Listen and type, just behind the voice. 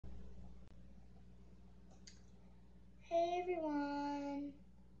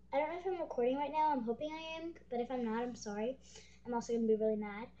right now. I'm hoping I am, but if I'm not, I'm sorry. I'm also going to be really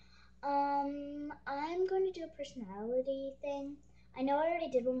mad. I'm going to do a personality thing. I know I already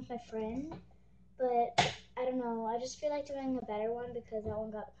did one with my friend, but I don't know. I just feel like doing a better one because that one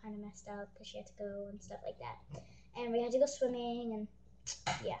got kind of messed up because she had to go and stuff like that. And we had to go swimming and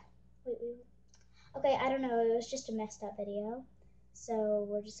yeah. Wait. Okay, I don't know. It was just a messed up video. So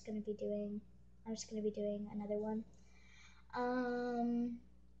I'm just going to be doing another one.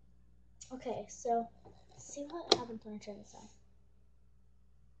 Okay, so let's see what happens when I turn this on.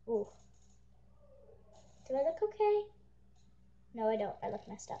 Ooh. Do I look okay? No, I don't. I look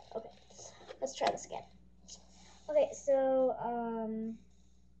messed up. Okay, let's try this again. Okay, so, I'm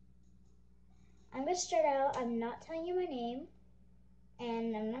gonna start out. I'm not telling you my name,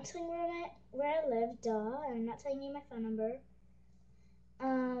 and I'm not telling you where I live, duh, and I'm not telling you my phone number.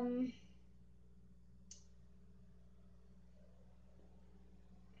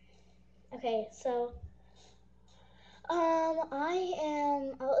 Okay, so, I'll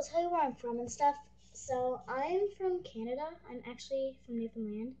tell you where I'm from and stuff. So, I'm from Canada. I'm actually from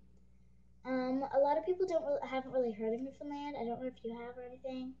Newfoundland. A lot of people haven't really heard of Newfoundland. I don't know if you have or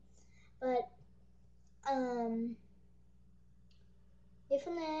anything, but,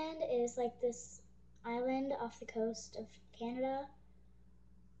 Newfoundland is like this island off the coast of Canada,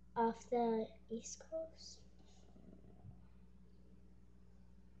 off the east coast.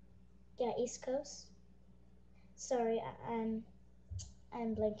 Yeah, east coast. Sorry, I'm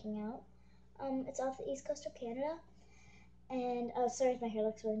blanking out. It's off the east coast of Canada, and oh, sorry if my hair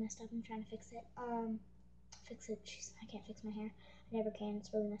looks really messed up. I'm trying to fix it. Fix it. Jeez, I can't fix my hair. I never can.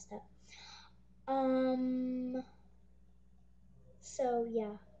 It's really messed up. So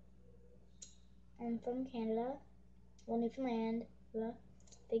yeah, I'm from Canada. Well, Newfoundland.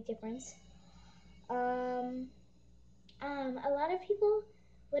 Big difference. A lot of people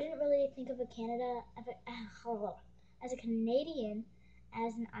wouldn't really think of Canada as a Canadian,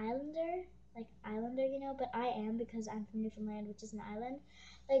 as an islander, like islander, but I am because I'm from Newfoundland, which is an island.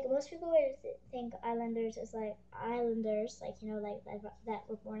 Like most people would think islanders is like islanders, like like that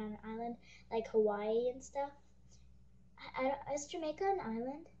were born on an island, like Hawaii and stuff. Is Jamaica an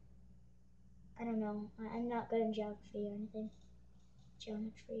island? I don't know. I'm not good in geography or anything.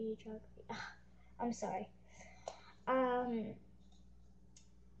 Geometry. I'm sorry.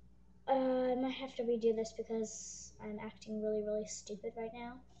 I might have to redo this because I'm acting really, really stupid right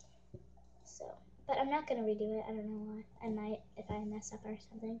now. So, but I'm not gonna redo it. I don't know why. I might if I mess up or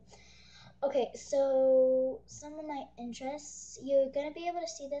something. Okay, so some of my interests. You're gonna be able to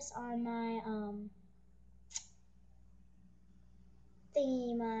see this on my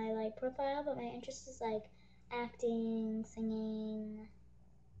my profile. But my interest is like acting, singing,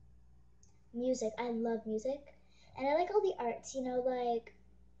 music. I love music, and I like all the arts. Like.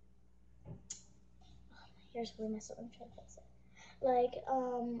 Here's really messed up. I'm trying to fix it. Like,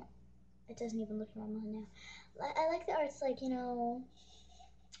 it doesn't even look normal now. I like the arts, like,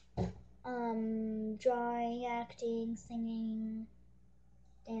 drawing, acting, singing,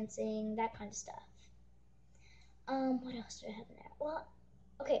 dancing, that kind of stuff. What else do I have in there? Well,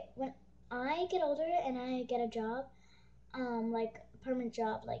 okay, when I get older and I get a job, like a permanent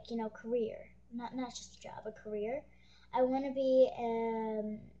job, like, career, not just a job, a career, I want to be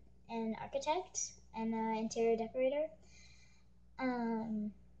an architect and an interior decorator.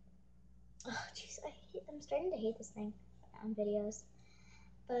 Oh jeez, I'm starting to hate this thing on videos,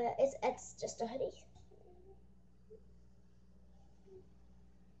 but it's just a hoodie.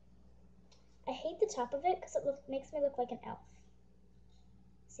 I hate the top of it because it makes me look like an elf.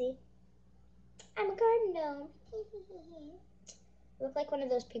 See, I'm a garden gnome. I look like one of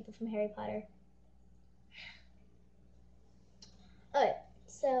those people from Harry Potter. Alright,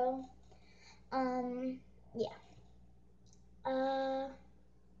 so yeah.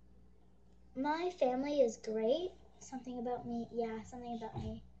 My family is great. Something about me. My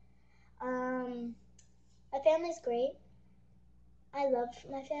family's great. I love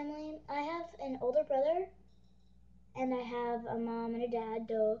my family. I have an older brother, and I have a mom and a dad,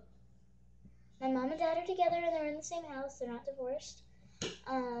 duh. My mom and dad are together, and they're in the same house. They're not divorced.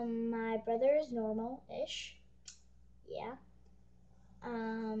 My brother is normal-ish. Yeah.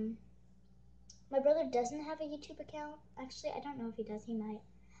 My brother doesn't have a YouTube account. Actually, I don't know if he does. He might.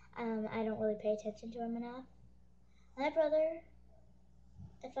 I don't really pay attention to him enough. My brother,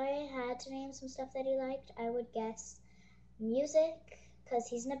 if I had to name some stuff that he liked, I would guess music, because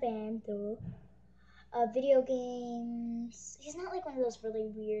he's in a band, though. Video games. He's not like one of those really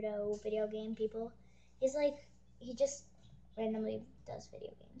weirdo video game people. He's like, he just randomly does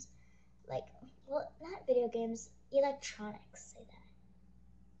video games. Like, well, not video games, electronics, say that.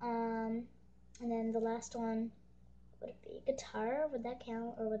 And then the last one, would it be guitar? Would that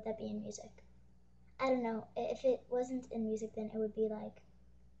count, or would that be in music? I don't know. If it wasn't in music, then it would be like,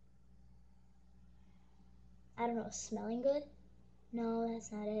 I don't know, smelling good? No,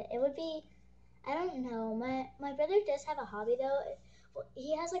 that's not it. It would be, I don't know. My brother does have a hobby though.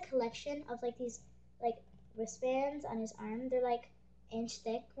 He has a collection of like these like wristbands on his arm. They're like inch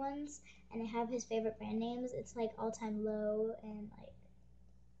thick ones, and they have his favorite brand names. It's like All Time Low and like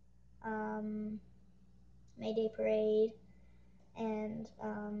Mayday Parade and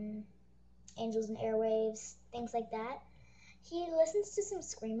Angels and Airwaves, things like that. He listens to some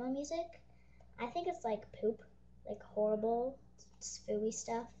screamo music. I think it's like poop, like horrible, spooky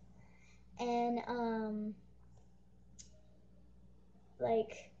stuff. And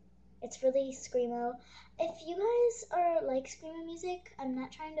like it's really screamo. If you guys are like screamo music, I'm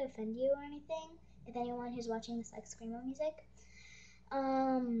not trying to offend you or anything. If anyone who's watching this likes screamo music,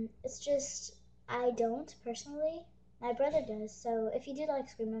 it's just I don't personally. My brother does. So if you do like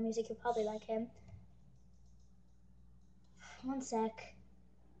screamo music, you'll probably like him. One sec.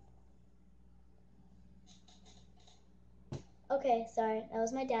 Okay, sorry. That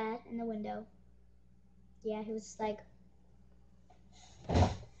was my dad in the window. Yeah, he was just like.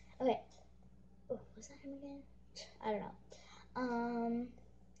 Okay. Oh, was that him again? I don't know.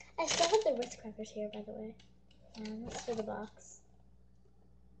 I still have the Ritz crackers here, by the way. Let's do the box.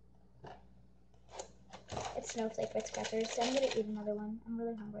 It's snowflake Ritz crackers, so I'm gonna eat another one. I'm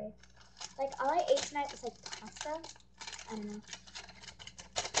really hungry. Like, all I ate tonight was like pasta. I don't know.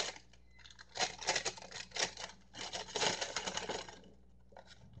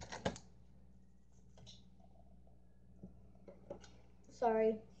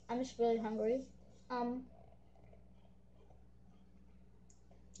 Sorry, I'm just really hungry.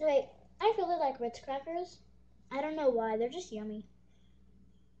 Wait, I really like Ritz crackers. I don't know why, they're just yummy.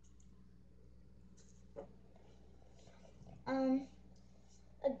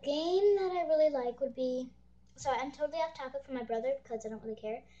 A game that I really like would be, so I'm totally off topic from my brother because I don't really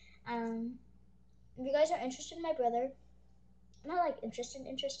care. If you guys are interested in my brother, not like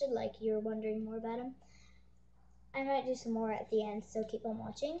interested, like you're wondering more about him, I might do some more at the end, so keep on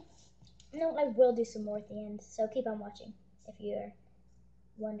watching. No, I will do some more at the end, so keep on watching if you're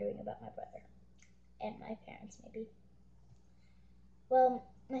wondering about my brother and my parents, maybe. Well,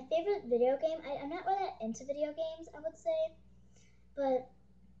 my favorite video game, I'm not really into video games, I would say, but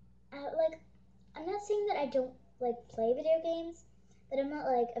I'm not saying that I don't like play video games, but I'm not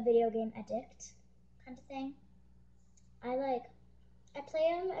like a video game addict kind of thing. I play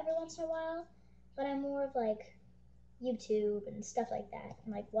them every once in a while, but I'm more of like YouTube and stuff like that,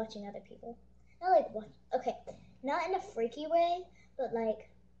 and like watching other people. Not like what? Okay, not in a freaky way, but like,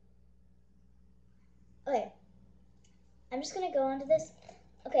 okay, I'm just gonna go on to this.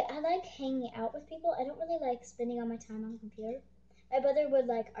 Okay, I like hanging out with people. I don't really like spending all my time on the computer. My brother would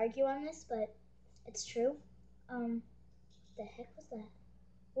like argue on this, but it's true. The heck was that?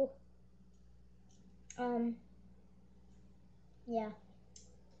 Ooh. Yeah.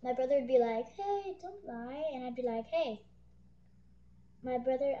 My brother would be like, "Hey, don't lie," and I'd be like, "Hey." My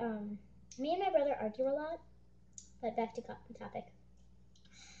brother, me and my brother argue a lot, but back to the topic.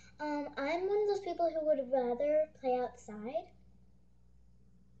 I'm one of those people who would rather play outside.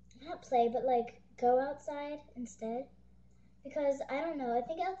 Not play, but like go outside instead. Because I don't know, I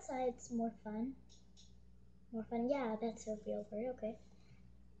think outside's more fun. More fun, yeah, that's a real word, okay.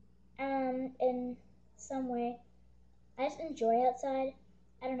 In some way, I just enjoy outside.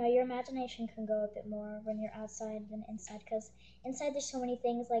 I don't know, your imagination can go a bit more when you're outside than inside, because inside there's so many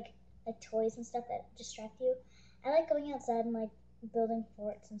things like toys and stuff that distract you. I like going outside and like building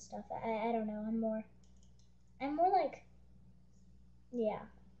forts and stuff. I don't know, I'm more like, yeah,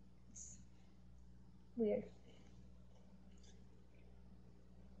 it's weird.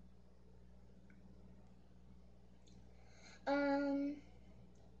 Um,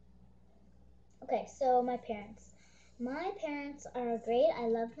 okay, so my parents. My parents are great. I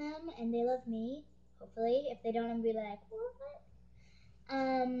love them and they love me. Hopefully, if they don't, I'm gonna be like, what?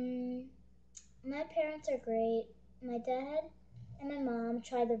 My parents are great. My dad and my mom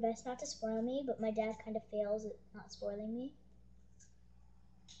try their best not to spoil me, but my dad kind of fails at not spoiling me.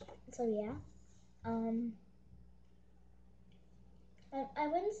 So yeah. I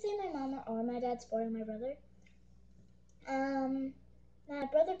wouldn't say my mom or my dad spoil my brother. My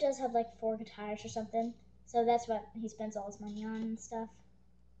brother does have like 4 guitars or something, so that's what he spends all his money on and stuff.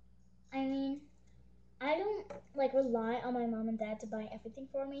 I mean, I don't like rely on my mom and dad to buy everything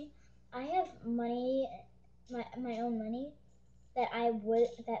for me. I have money, my own money that I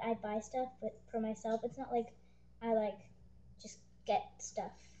buy stuff with for myself. It's not like I like just get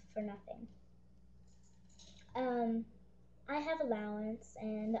stuff for nothing. Um, I have allowance,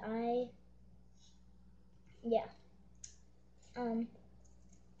 and yeah. Um,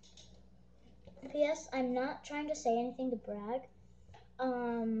 P.S. I'm not trying to say anything to brag.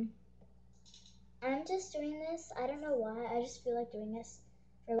 Um, I'm just doing this. I don't know why. I just feel like doing this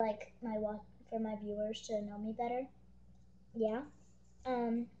for like for my viewers to know me better. Yeah.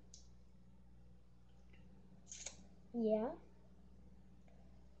 Um, yeah.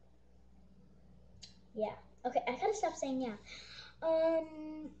 Yeah. Okay, I gotta stop saying yeah.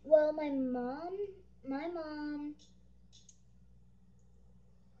 Well, my mom, my mom's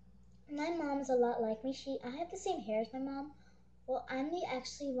a lot like me. I have the same hair as my mom. Well, I'm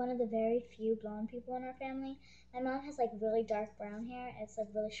actually one of the very few blonde people in our family. My mom has like really dark brown hair. It's like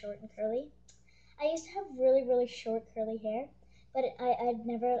really short and curly. I used to have really short curly hair, but I like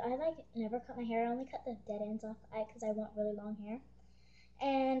never cut my hair. I only cut the dead ends off because I want really long hair.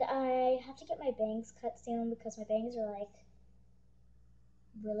 And I have to get my bangs cut soon because my bangs are like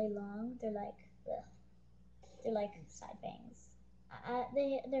really long. Ugh, they're like side bangs.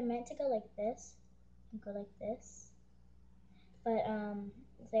 They're meant to go like this and go like this, but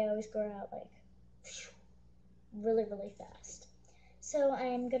they always grow out like really fast. So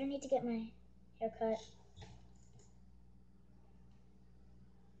I'm gonna need to get my hair cut.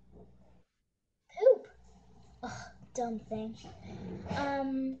 Poop. Ugh, dumb thing.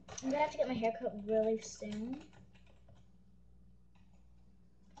 I'm gonna have to get my hair cut really soon.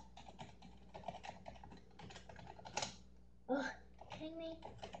 Ugh, kidding me?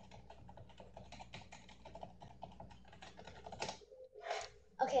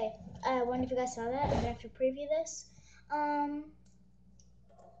 Okay, I wonder if you guys saw that. I'm gonna have to preview this. Um,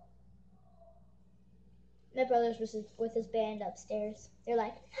 my brother's with his band upstairs. They're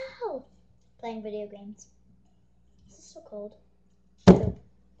like, no, playing video games. This is so cold.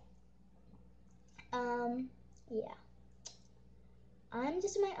 Yeah. I'm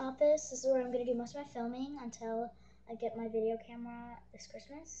just in my office. This is where I'm gonna do most of my filming until I get my video camera this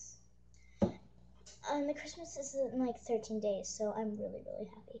Christmas. The Christmas is in like 13 days, so I'm really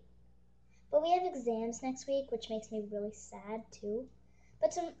happy. But we have exams next week, which makes me really sad too.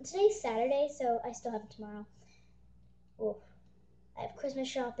 But today's Saturday, so I still have it tomorrow. Oof. I have Christmas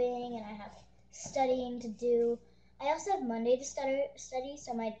shopping and I have studying to do. I also have Monday to study,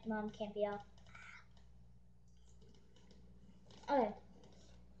 so my mom can't be off. Okay.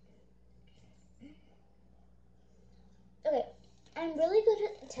 Okay. I'm really good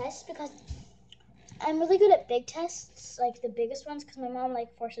at tests because I'm really good at big tests, like the biggest ones, because my mom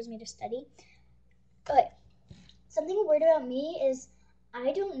like forces me to study. Okay. Something weird about me is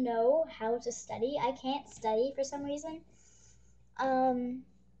I don't know how to study. I can't study for some reason. Um,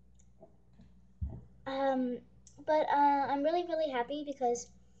 um, but I'm really happy because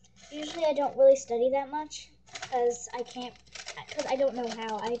usually I don't really study that much because I don't know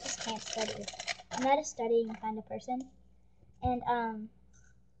how. I just can't study. I'm not a studying kind of person, and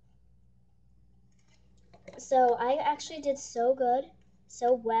so I actually did so good,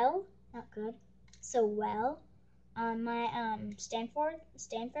 so well, not good, so well on my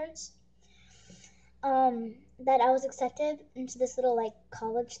Stanford's that I was accepted into this little like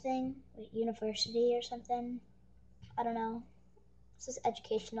college thing, like university or something. I don't know. It's this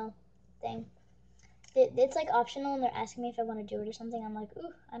educational thing. It's like optional, and they're asking me if I want to do it or something. I'm like,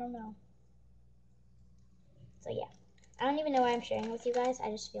 ooh, I don't know. So yeah, I don't even know why I'm sharing it with you guys.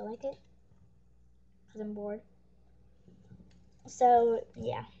 I just feel like it because I'm bored. So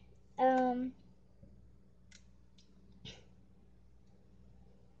yeah. Um.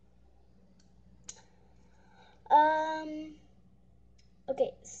 Um.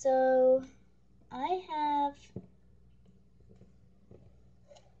 Okay, so I have.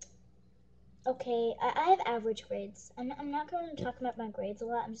 Okay, I have average grades. I'm not going to talk about my grades a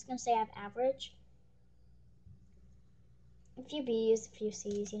lot. I'm just going to say I have average. A few B's, a few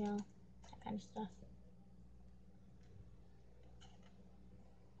C's, that kind of stuff.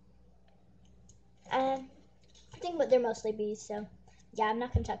 I think, but they're mostly B's, so yeah, I'm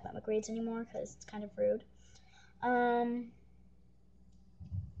not going to talk about my grades anymore because it's kind of rude.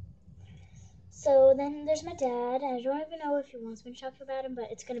 So then there's my dad, and I don't even know if he wants me to talk about him,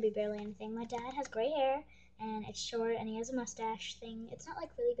 but it's going to be barely anything. My dad has gray hair, and it's short, and he has a mustache thing. It's not like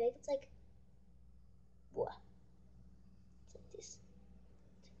really big, it's like, what? It's like this.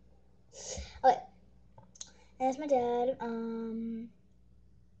 Okay, and that's my dad.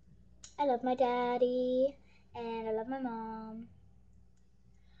 I love my daddy, and I love my mom.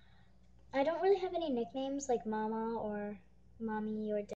 I don't really have any nicknames like mama or mommy or